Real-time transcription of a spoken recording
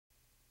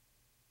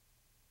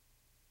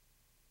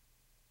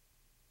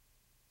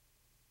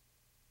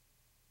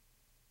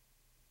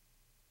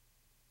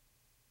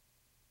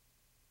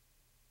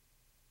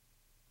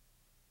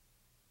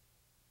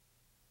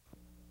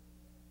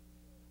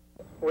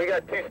We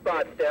got 2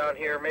 spots down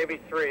here, maybe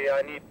 3.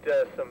 I need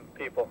some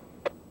people.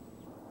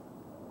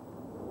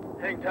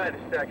 Hang tight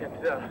a second.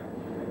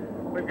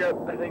 We've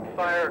got, I think,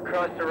 fire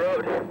across the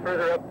road,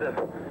 further up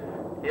the...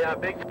 Yeah,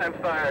 big time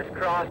fire. It's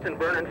crossed and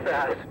burning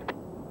fast.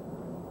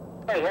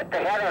 Hey, hit the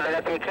head of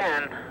it if you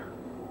can.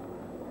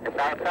 It's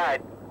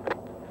outside.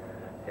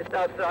 It's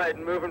outside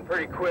and moving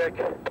pretty quick.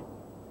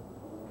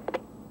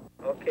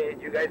 Okay,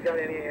 you guys got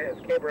any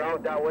escape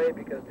route that way?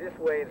 Because this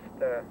way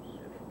it's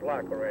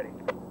blocked already.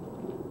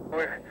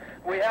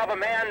 We have a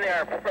man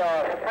there,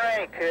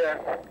 Frank.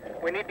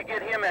 We need to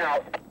get him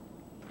out.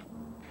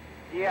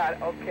 Yeah,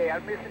 okay,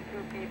 I'm missing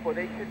 2 people.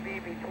 They should be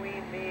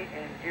between me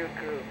and your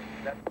crew.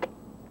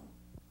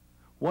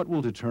 What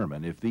will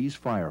determine if these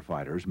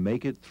firefighters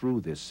make it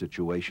through this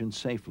situation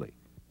safely?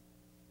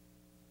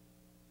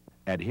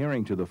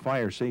 Adhering to the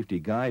fire safety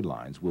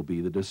guidelines will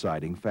be the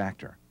deciding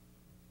factor.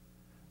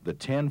 The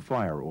 10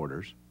 fire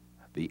orders,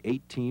 the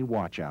 18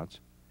 watchouts,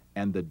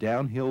 and the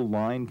downhill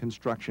line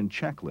construction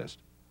checklist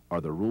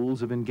are the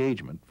rules of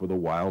engagement for the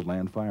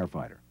wildland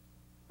firefighter.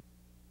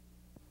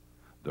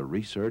 The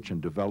research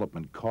and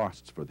development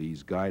costs for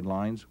these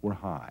guidelines were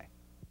high.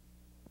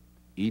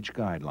 Each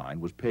guideline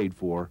was paid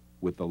for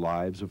with the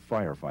lives of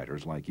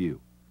firefighters like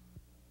you.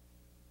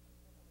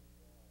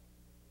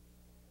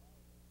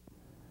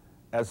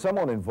 As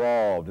someone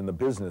involved in the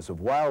business of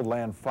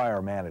wildland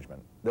fire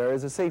management, there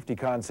is a safety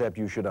concept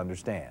you should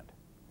understand.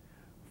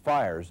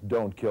 Fires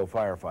don't kill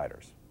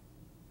firefighters.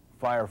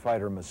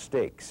 Firefighter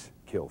mistakes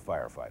kill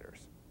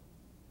firefighters.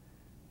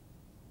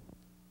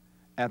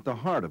 At the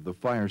heart of the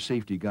fire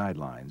safety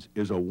guidelines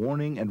is a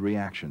warning and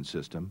reaction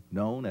system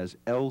known as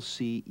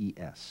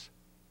LCES.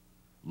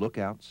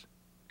 Lookouts,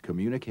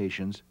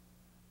 communications,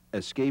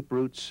 escape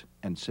routes,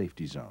 and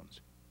safety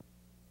zones.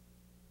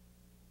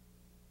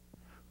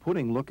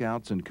 Putting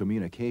lookouts and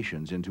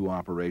communications into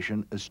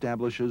operation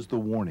establishes the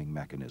warning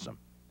mechanism.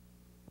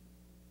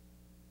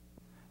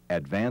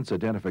 Advance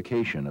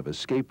identification of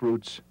escape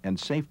routes and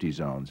safety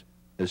zones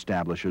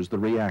establishes the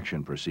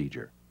reaction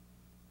procedure.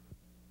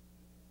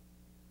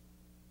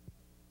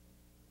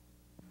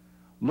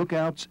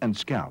 Lookouts and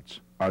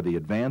scouts are the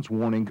advance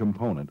warning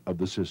component of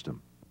the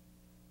system.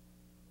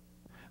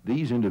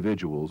 These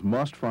individuals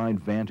must find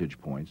vantage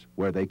points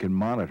where they can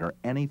monitor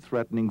any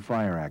threatening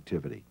fire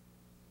activity,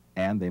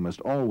 and they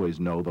must always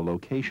know the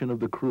location of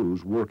the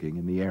crews working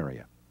in the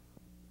area.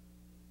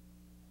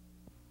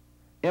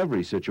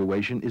 Every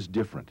situation is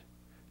different.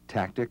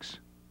 Tactics,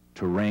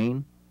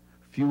 terrain,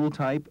 fuel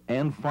type,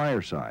 and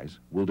fire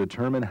size will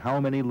determine how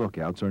many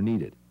lookouts are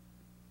needed.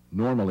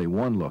 Normally,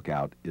 1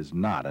 lookout is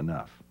not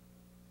enough.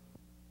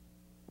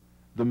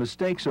 The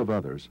mistakes of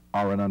others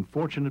are an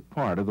unfortunate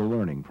part of the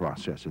learning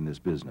process in this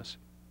business.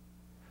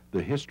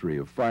 The history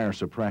of fire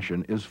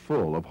suppression is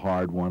full of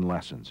hard-won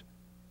lessons.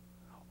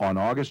 On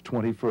August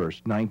 21,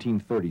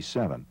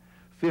 1937,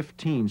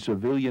 15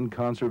 civilian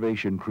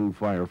conservation crew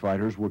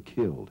firefighters were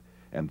killed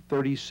and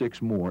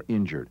 36 more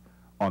injured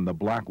on the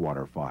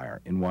Blackwater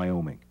Fire in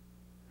Wyoming.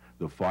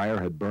 The fire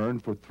had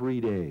burned for 3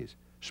 days,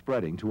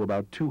 spreading to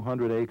about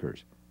 200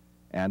 acres,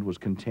 and was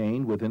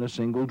contained within a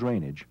single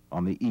drainage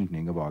on the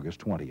evening of August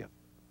 20th.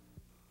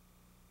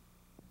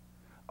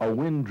 A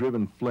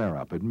wind-driven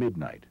flare-up at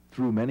midnight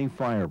threw many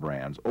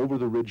firebrands over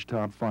the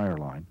ridgetop fire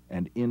line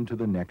and into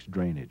the next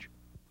drainage.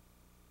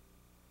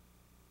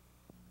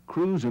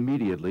 Crews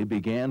immediately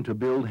began to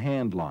build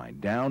handline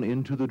down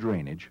into the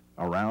drainage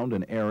around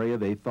an area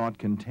they thought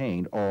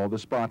contained all the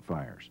spot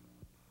fires.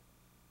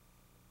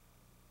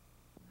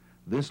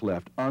 This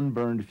left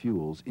unburned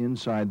fuels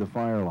inside the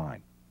fire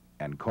line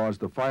and caused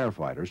the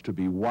firefighters to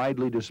be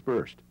widely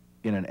dispersed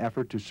in an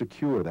effort to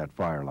secure that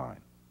fire line.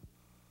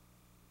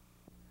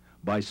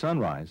 By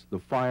sunrise, the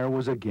fire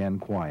was again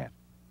quiet,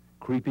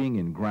 creeping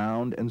in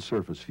ground and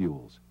surface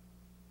fuels.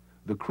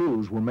 The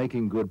crews were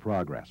making good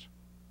progress.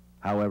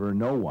 However,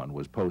 no one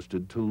was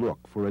posted to look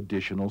for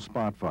additional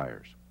spot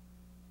fires.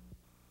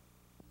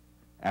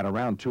 At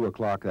around 2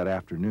 o'clock that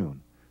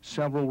afternoon,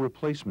 several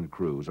replacement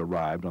crews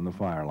arrived on the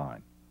fire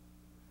line.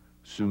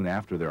 Soon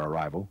after their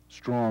arrival,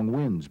 strong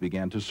winds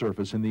began to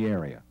surface in the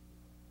area.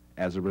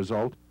 As a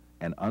result,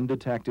 an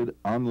undetected,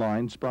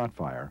 unlined spot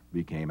fire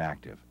became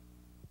active.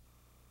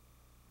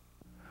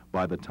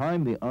 By the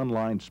time the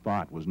unlined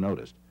spot was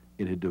noticed,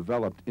 it had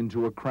developed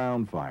into a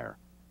crown fire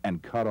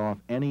and cut off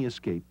any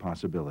escape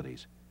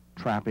possibilities,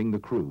 trapping the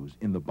crews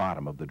in the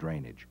bottom of the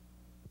drainage.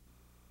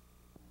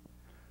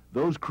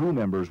 Those crew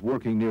members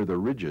working near the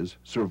ridges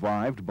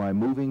survived by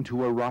moving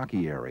to a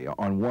rocky area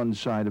on one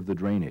side of the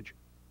drainage,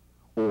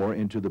 or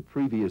into the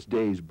previous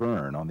day's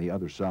burn on the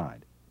other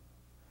side.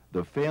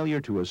 The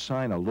failure to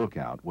assign a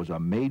lookout was a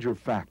major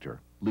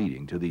factor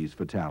leading to these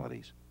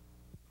fatalities.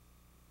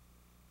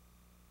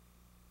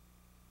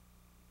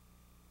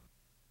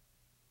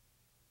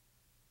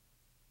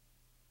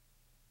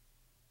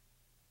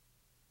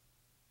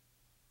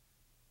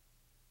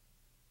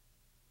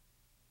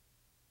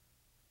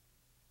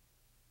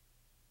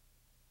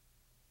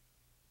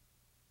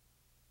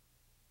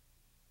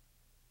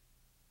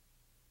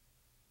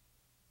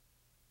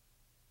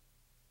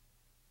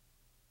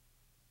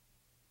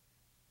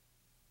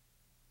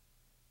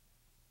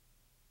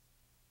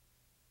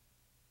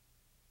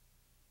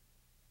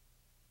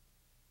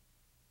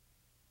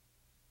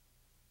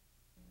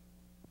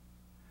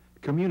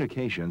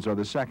 Communications are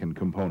the second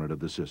component of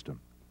the system.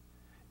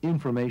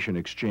 Information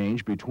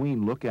exchange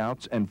between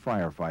lookouts and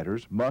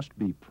firefighters must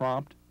be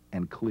prompt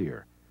and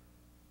clear.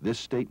 This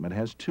statement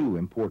has two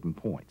important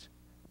points.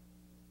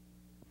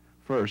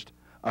 First,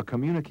 a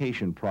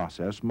communication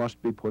process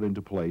must be put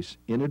into place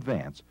in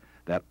advance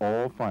that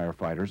all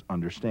firefighters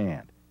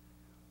understand.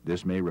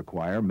 This may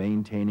require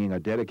maintaining a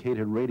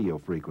dedicated radio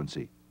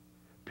frequency,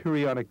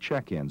 periodic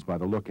check-ins by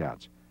the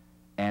lookouts,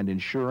 and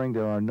ensuring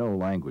there are no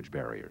language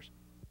barriers.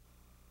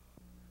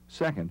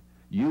 Second,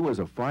 you as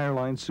a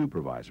fireline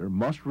supervisor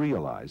must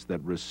realize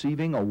that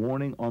receiving a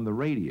warning on the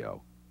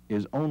radio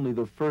is only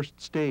the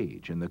first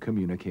stage in the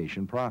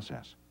communication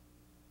process.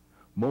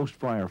 Most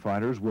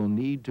firefighters will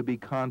need to be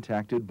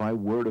contacted by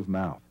word of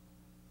mouth,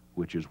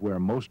 which is where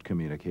most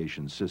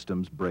communication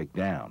systems break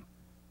down.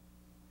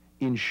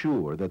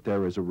 Ensure that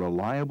there is a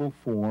reliable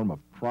form of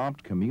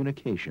prompt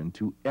communication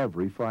to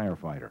every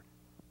firefighter.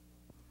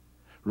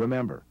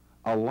 Remember,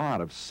 a lot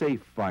of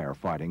safe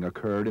firefighting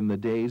occurred in the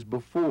days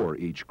before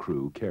each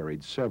crew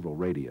carried several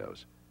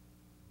radios.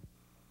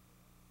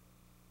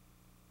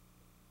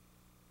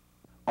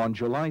 On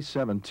July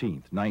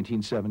 17,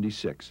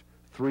 1976,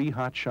 3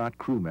 hotshot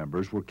crew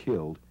members were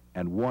killed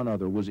and 1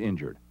 other was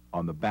injured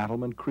on the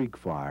Battleman Creek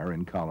fire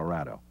in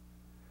Colorado.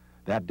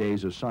 That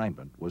day's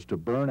assignment was to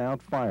burn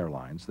out fire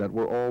lines that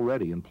were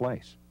already in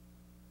place.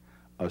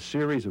 A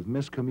series of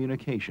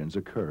miscommunications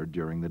occurred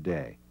during the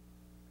day.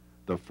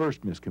 The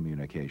first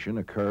miscommunication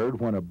occurred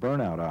when a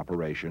burnout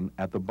operation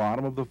at the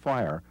bottom of the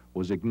fire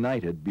was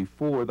ignited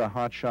before the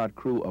hotshot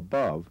crew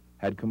above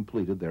had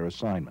completed their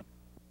assignment.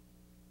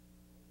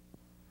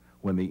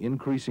 When the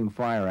increasing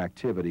fire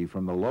activity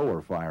from the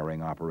lower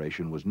firing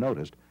operation was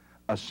noticed,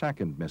 a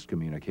second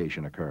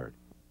miscommunication occurred.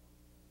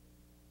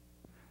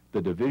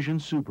 The division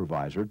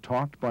supervisor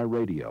talked by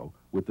radio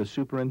with the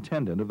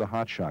superintendent of the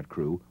hotshot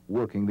crew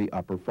working the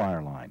upper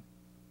fire line.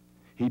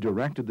 He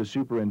directed the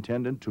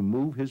superintendent to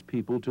move his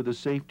people to the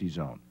safety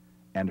zone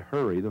and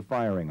hurry the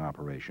firing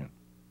operation.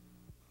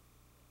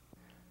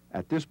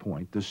 At this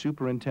point, the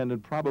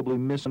superintendent probably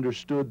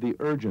misunderstood the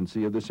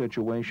urgency of the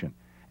situation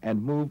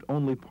and moved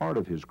only part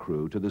of his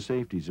crew to the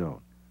safety zone,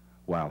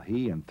 while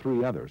he and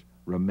 3 others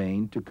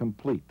remained to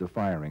complete the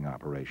firing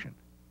operation.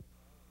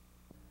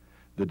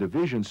 The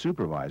division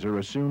supervisor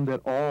assumed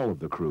that all of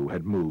the crew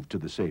had moved to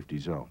the safety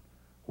zone,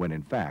 when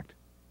in fact,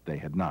 they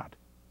had not.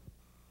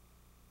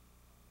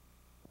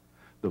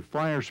 The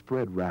fire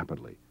spread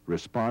rapidly,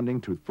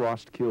 responding to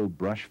frost-killed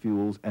brush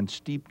fuels and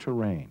steep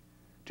terrain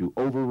to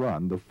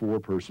overrun the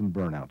 4-person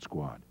burnout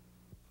squad.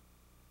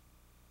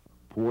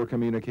 Poor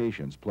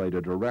communications played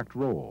a direct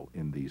role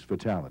in these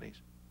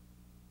fatalities.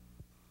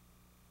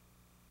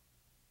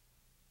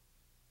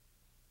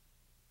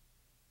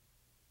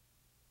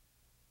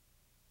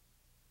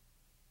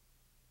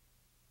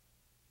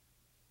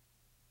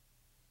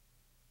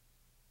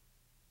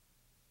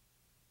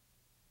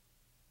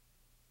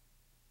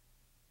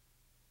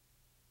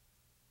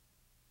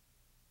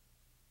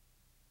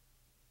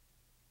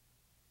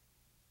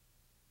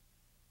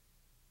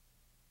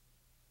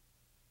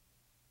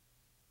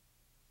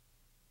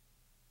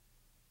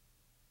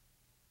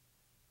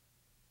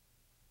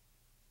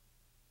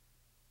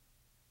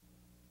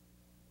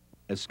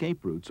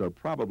 Escape routes are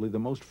probably the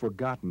most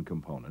forgotten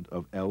component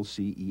of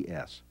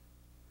LCES.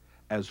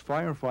 As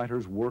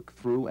firefighters work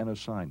through an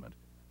assignment,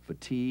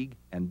 fatigue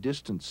and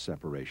distance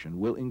separation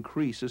will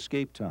increase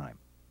escape time,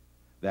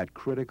 that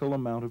critical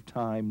amount of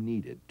time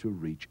needed to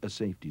reach a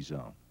safety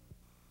zone.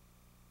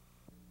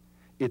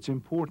 It's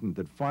important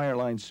that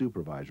fireline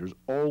supervisors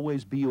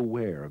always be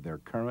aware of their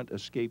current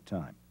escape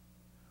time.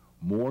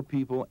 More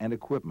people and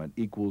equipment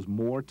equals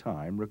more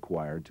time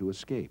required to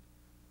escape.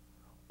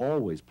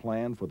 Always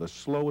plan for the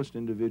slowest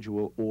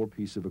individual or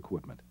piece of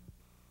equipment.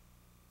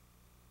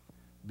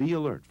 Be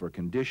alert for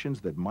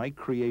conditions that might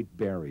create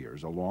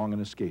barriers along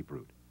an escape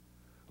route.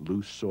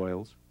 Loose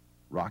soils,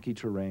 rocky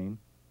terrain,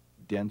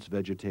 dense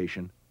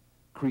vegetation,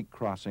 creek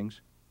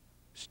crossings,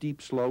 steep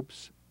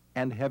slopes,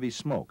 and heavy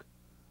smoke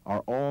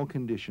are all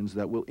conditions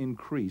that will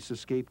increase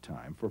escape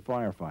time for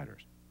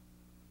firefighters.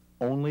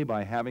 Only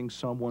by having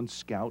someone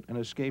scout an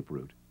escape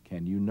route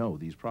can you know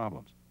these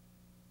problems.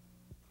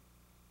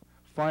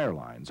 Fire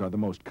lines are the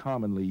most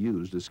commonly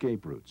used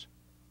escape routes.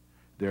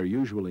 They're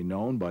usually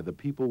known by the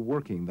people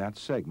working that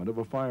segment of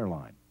a fire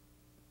line.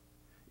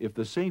 If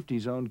the safety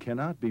zone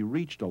cannot be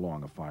reached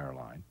along a fire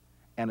line,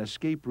 an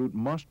escape route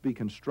must be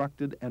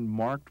constructed and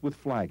marked with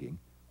flagging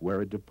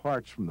where it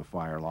departs from the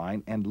fire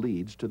line and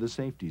leads to the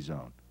safety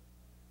zone.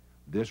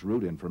 This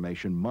route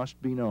information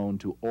must be known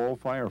to all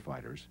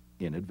firefighters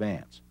in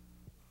advance.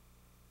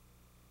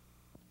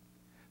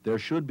 There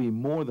should be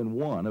more than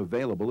one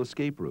available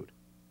escape route.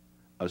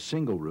 A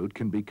single route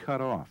can be cut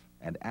off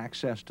and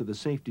access to the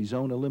safety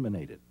zone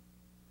eliminated.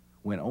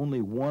 When only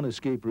one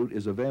escape route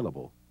is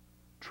available,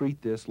 treat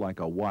this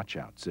like a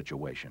watch-out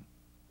situation.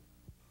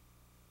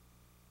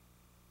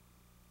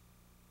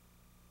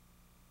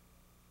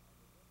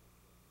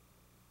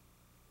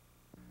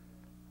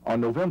 On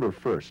November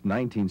 1st,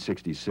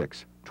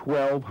 1966,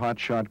 12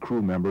 hotshot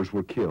crew members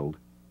were killed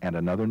and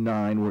another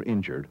 9 were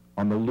injured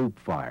on the Loop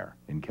Fire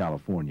in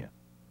California.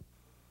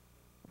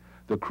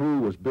 The crew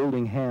was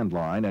building hand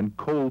line and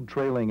cold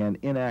trailing an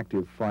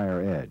inactive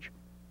fire edge.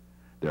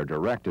 Their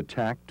direct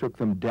attack took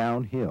them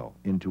downhill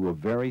into a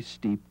very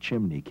steep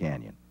chimney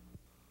canyon.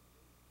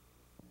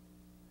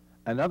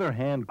 Another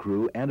hand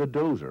crew and a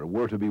dozer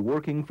were to be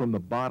working from the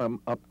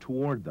bottom up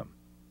toward them.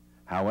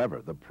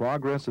 However, the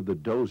progress of the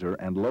dozer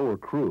and lower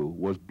crew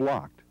was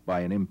blocked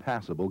by an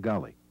impassable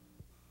gully.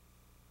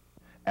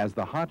 As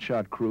the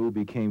hotshot crew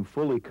became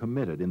fully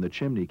committed in the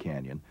chimney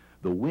canyon,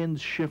 the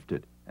winds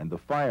shifted and the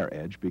fire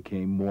edge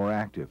became more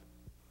active.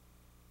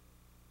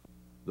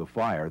 The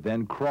fire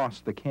then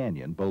crossed the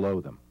canyon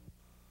below them.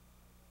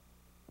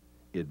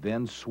 It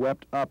then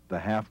swept up the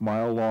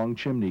half-mile-long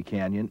chimney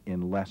canyon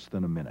in less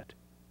than a minute.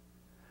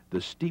 The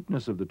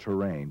steepness of the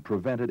terrain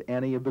prevented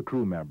any of the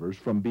crew members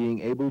from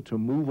being able to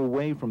move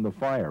away from the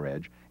fire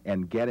edge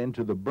and get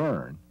into the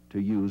burn to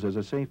use as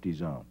a safety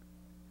zone.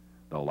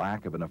 The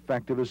lack of an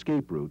effective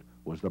escape route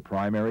was the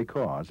primary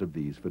cause of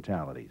these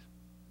fatalities.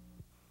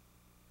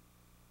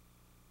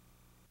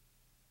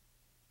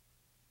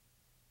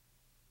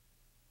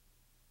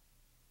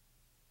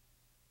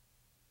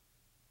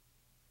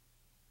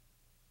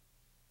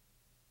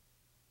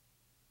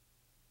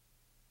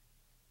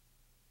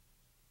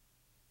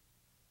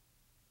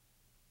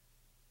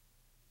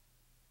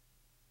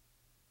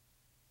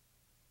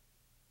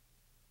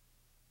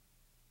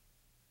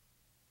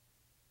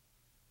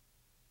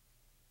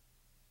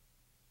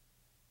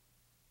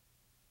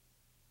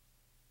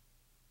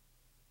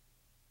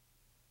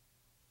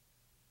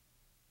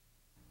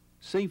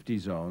 Safety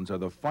zones are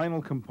the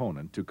final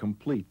component to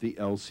complete the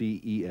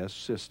LCES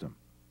system.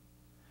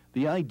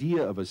 The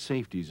idea of a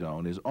safety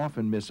zone is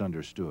often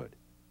misunderstood.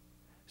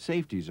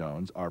 Safety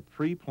zones are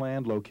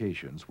pre-planned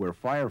locations where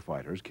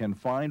firefighters can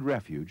find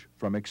refuge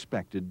from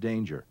expected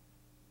danger.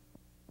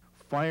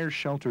 Fire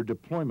shelter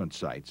deployment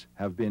sites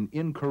have been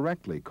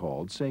incorrectly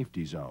called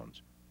safety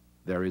zones.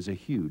 There is a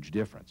huge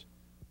difference.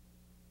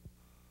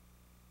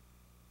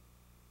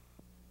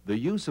 The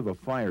use of a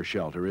fire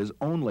shelter is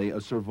only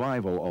a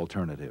survival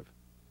alternative.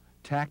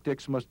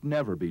 Tactics must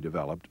never be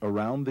developed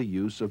around the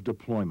use of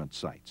deployment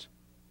sites.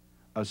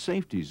 A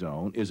safety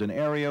zone is an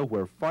area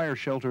where fire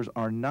shelters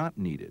are not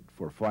needed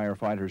for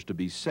firefighters to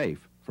be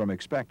safe from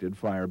expected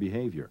fire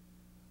behavior.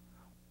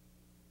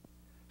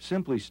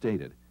 Simply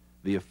stated,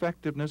 the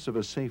effectiveness of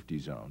a safety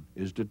zone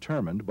is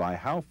determined by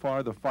how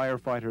far the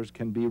firefighters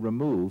can be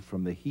removed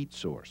from the heat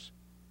source.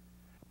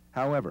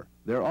 However,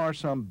 there are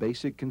some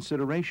basic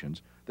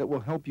considerations that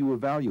will help you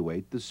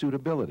evaluate the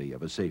suitability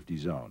of a safety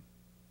zone.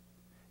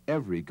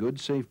 Every good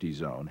safety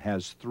zone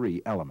has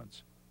 3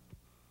 elements.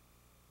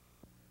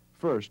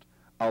 First,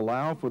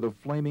 allow for the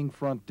flaming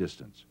front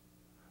distance.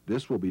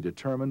 This will be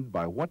determined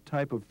by what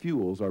type of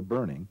fuels are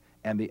burning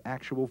and the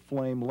actual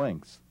flame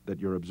lengths that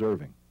you're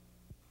observing.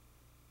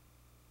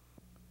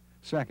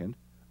 Second,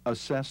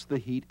 assess the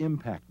heat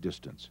impact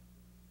distance.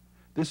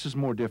 This is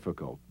more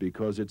difficult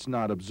because it's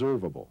not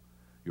observable.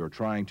 You're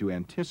trying to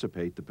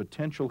anticipate the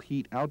potential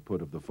heat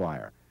output of the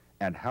fire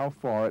and how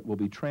far it will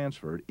be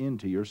transferred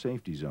into your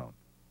safety zone.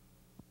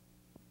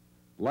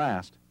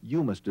 Last,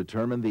 you must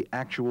determine the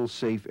actual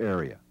safe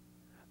area.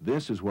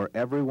 This is where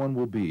everyone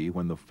will be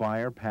when the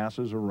fire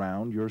passes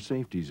around your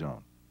safety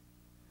zone.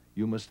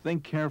 You must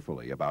think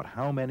carefully about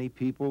how many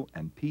people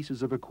and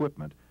pieces of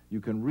equipment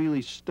you can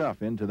really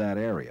stuff into that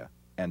area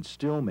and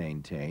still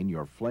maintain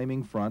your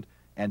flaming front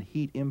and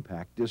heat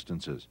impact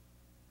distances.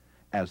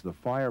 As the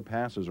fire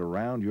passes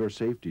around your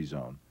safety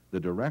zone, the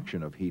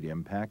direction of heat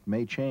impact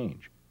may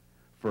change,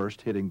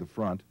 first hitting the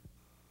front,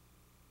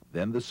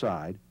 then the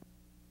side,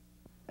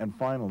 and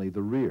finally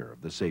the rear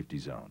of the safety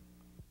zone.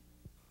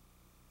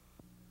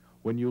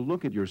 When you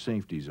look at your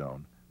safety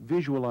zone,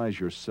 visualize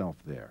yourself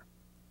there,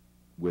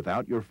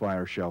 without your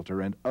fire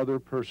shelter and other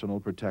personal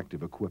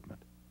protective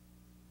equipment.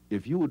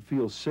 If you would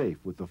feel safe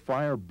with the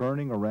fire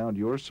burning around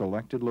your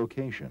selected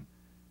location,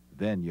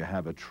 then you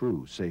have a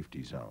true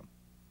safety zone.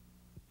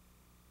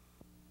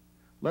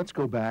 Let's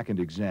go back and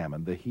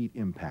examine the heat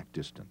impact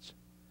distance.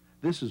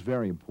 This is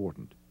very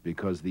important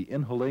because the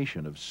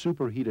inhalation of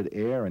superheated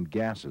air and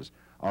gases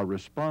are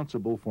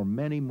responsible for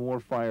many more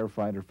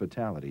firefighter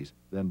fatalities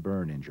than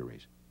burn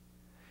injuries.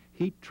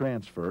 Heat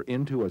transfer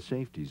into a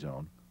safety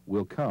zone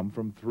will come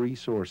from 3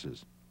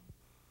 sources.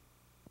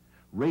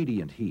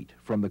 Radiant heat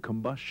from the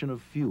combustion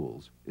of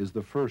fuels is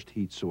the first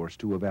heat source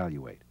to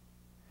evaluate.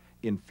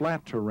 In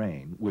flat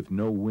terrain with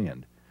no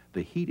wind,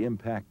 the heat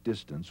impact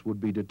distance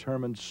would be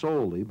determined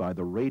solely by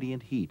the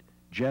radiant heat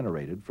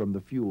generated from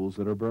the fuels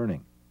that are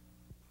burning.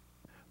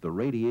 The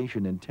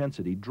radiation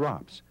intensity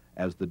drops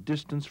as the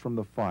distance from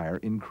the fire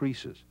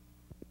increases.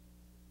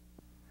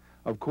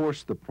 Of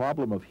course, the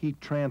problem of heat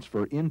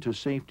transfer into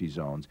safety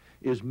zones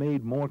is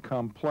made more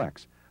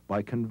complex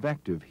by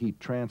convective heat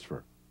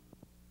transfer.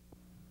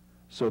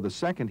 So the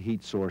second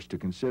heat source to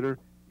consider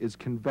is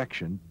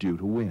convection due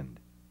to wind.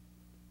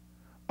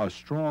 A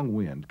strong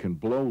wind can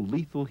blow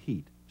lethal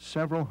heat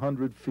several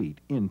hundred feet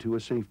into a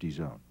safety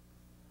zone.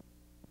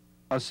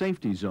 A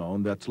safety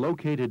zone that's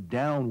located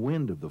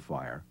downwind of the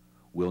fire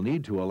will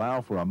need to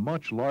allow for a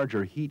much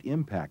larger heat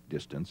impact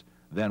distance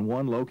than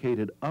one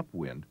located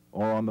upwind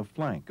or on the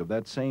flank of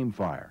that same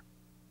fire.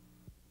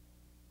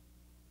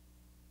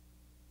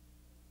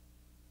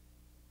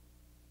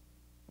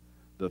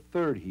 The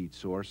third heat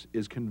source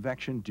is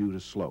convection due to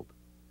slope.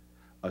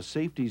 A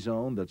safety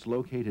zone that's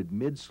located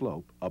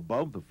mid-slope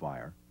above the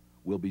fire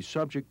will be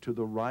subject to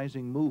the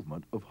rising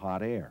movement of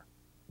hot air.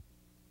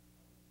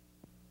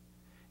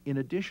 In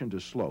addition to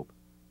slope,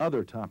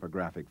 other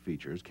topographic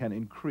features can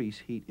increase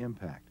heat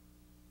impact.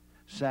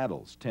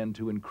 Saddles tend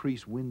to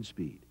increase wind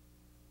speed.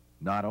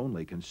 Not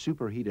only can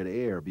superheated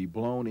air be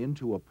blown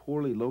into a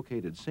poorly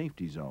located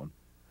safety zone,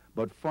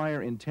 but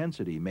fire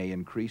intensity may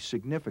increase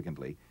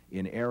significantly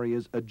in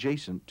areas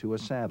adjacent to a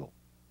saddle.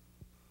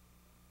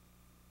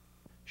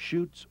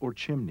 Chutes or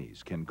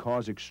chimneys can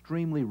cause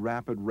extremely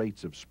rapid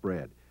rates of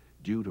spread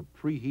due to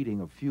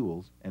preheating of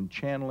fuels and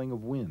channeling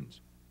of winds.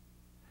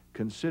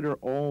 Consider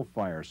all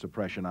fire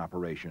suppression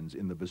operations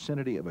in the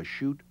vicinity of a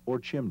chute or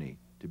chimney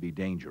to be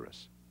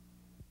dangerous.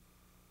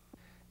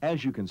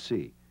 As you can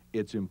see,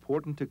 it's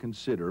important to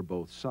consider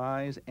both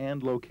size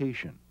and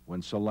location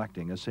when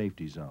selecting a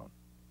safety zone.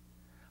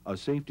 A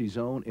safety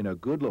zone in a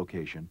good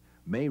location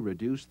may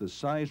reduce the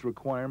size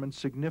requirements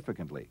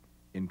significantly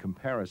in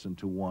comparison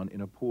to one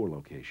in a poor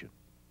location.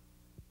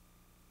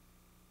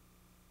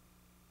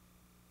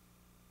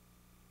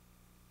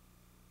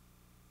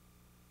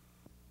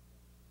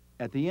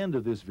 At the end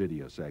of this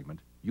video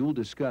segment, you'll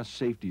discuss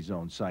safety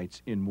zone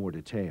sites in more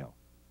detail.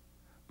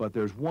 But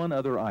there's one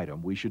other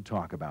item we should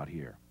talk about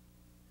here.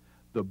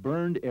 The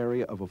burned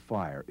area of a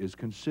fire is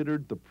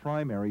considered the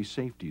primary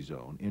safety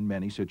zone in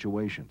many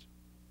situations.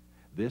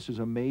 This is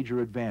a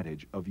major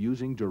advantage of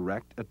using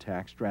direct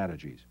attack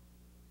strategies.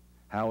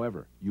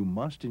 However, you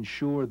must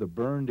ensure the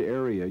burned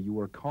area you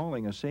are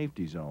calling a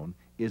safety zone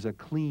is a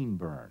clean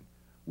burn,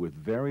 with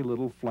very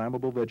little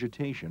flammable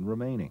vegetation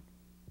remaining.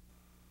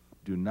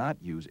 Do not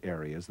use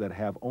areas that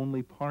have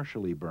only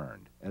partially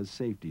burned as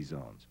safety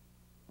zones.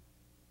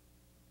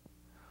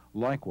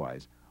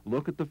 Likewise,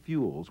 look at the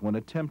fuels when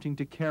attempting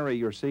to carry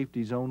your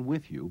safety zone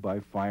with you by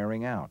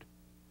firing out.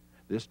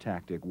 This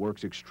tactic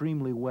works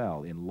extremely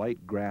well in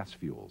light grass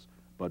fuels,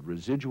 but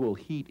residual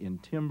heat in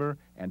timber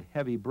and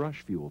heavy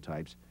brush fuel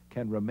types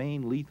can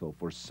remain lethal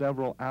for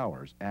several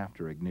hours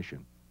after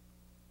ignition.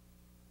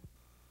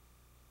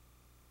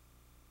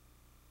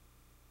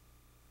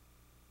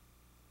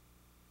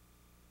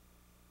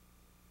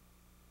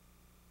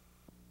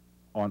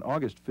 On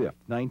August 5,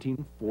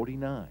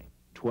 1949,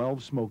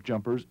 12 smoke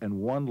jumpers and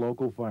 1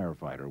 local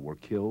firefighter were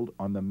killed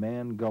on the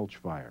Man Gulch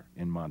Fire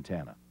in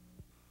Montana.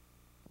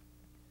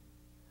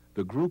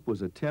 The group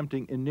was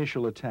attempting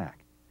initial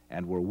attack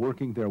and were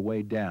working their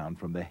way down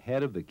from the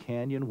head of the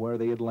canyon where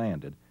they had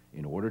landed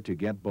in order to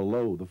get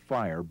below the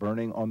fire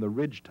burning on the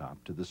ridgetop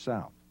to the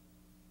south.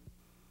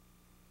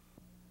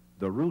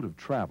 The route of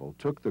travel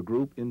took the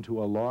group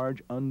into a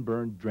large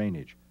unburned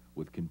drainage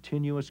with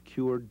continuous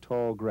cured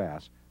tall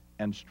grass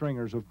and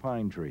stringers of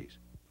pine trees.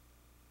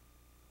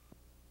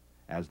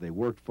 As they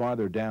worked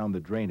farther down the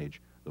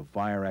drainage, the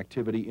fire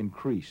activity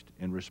increased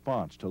in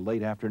response to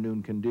late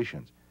afternoon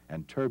conditions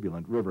and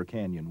turbulent river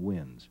canyon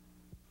winds.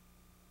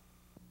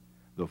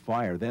 The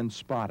fire then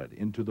spotted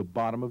into the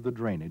bottom of the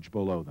drainage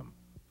below them.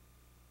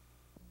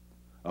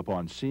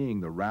 Upon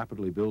seeing the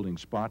rapidly building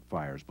spot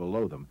fires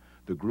below them,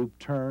 the group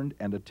turned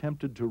and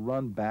attempted to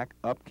run back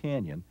up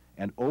canyon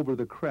and over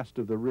the crest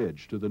of the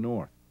ridge to the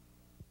north.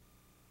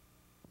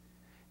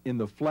 In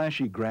the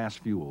flashy grass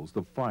fuels,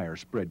 the fire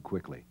spread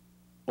quickly,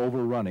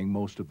 overrunning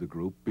most of the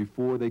group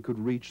before they could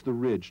reach the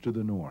ridge to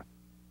the north.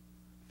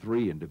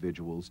 3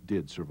 individuals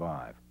did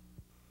survive.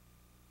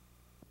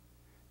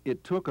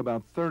 It took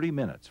about 30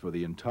 minutes for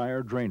the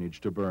entire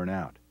drainage to burn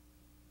out.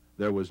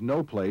 There was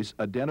no place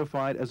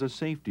identified as a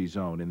safety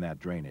zone in that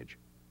drainage,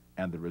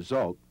 and the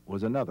result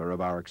was another of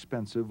our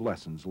expensive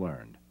lessons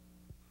learned.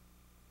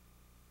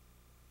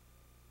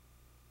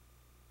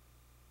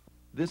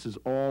 This is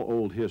all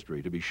old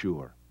history, to be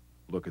sure.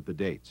 Look at the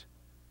dates.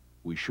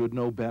 We should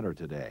know better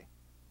today,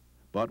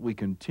 but we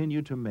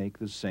continue to make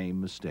the same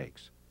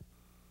mistakes.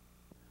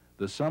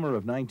 The summer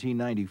of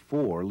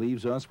 1994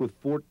 leaves us with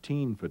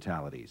 14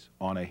 fatalities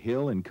on a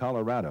hill in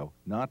Colorado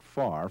not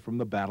far from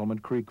the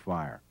Battlement Creek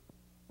fire.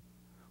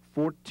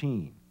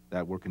 14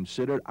 that were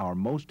considered our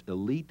most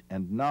elite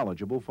and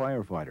knowledgeable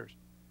firefighters: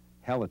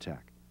 hell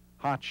attack,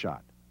 hot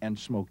shot, and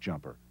smoke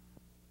jumper.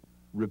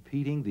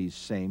 Repeating these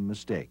same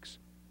mistakes: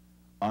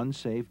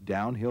 unsafe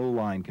downhill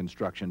line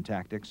construction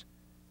tactics,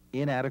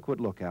 inadequate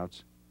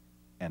lookouts,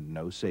 and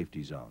no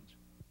safety zones.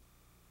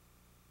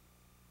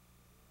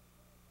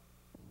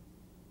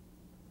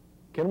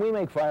 Can we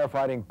make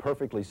firefighting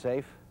perfectly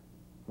safe?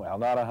 Well,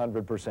 not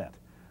 100%.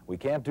 We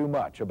can't do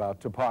much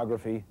about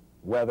topography,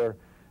 weather,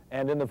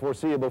 and in the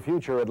foreseeable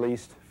future at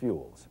least,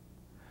 fuels.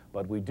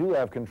 But we do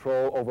have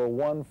control over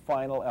one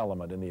final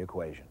element in the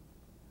equation.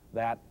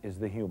 That is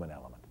the human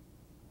element.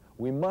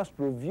 We must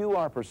review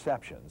our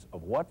perceptions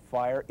of what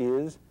fire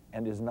is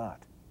and is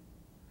not.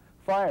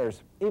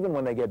 Fires, even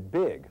when they get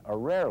big, are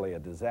rarely a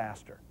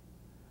disaster.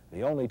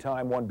 The only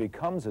time one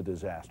becomes a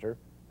disaster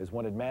is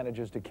when it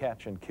manages to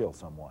catch and kill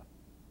someone.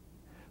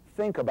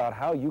 Think about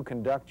how you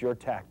conduct your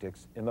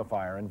tactics in the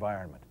fire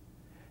environment,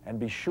 and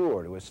be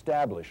sure to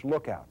establish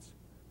lookouts,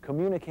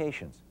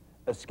 communications,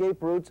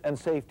 escape routes, and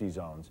safety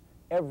zones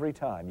every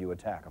time you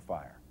attack a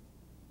fire.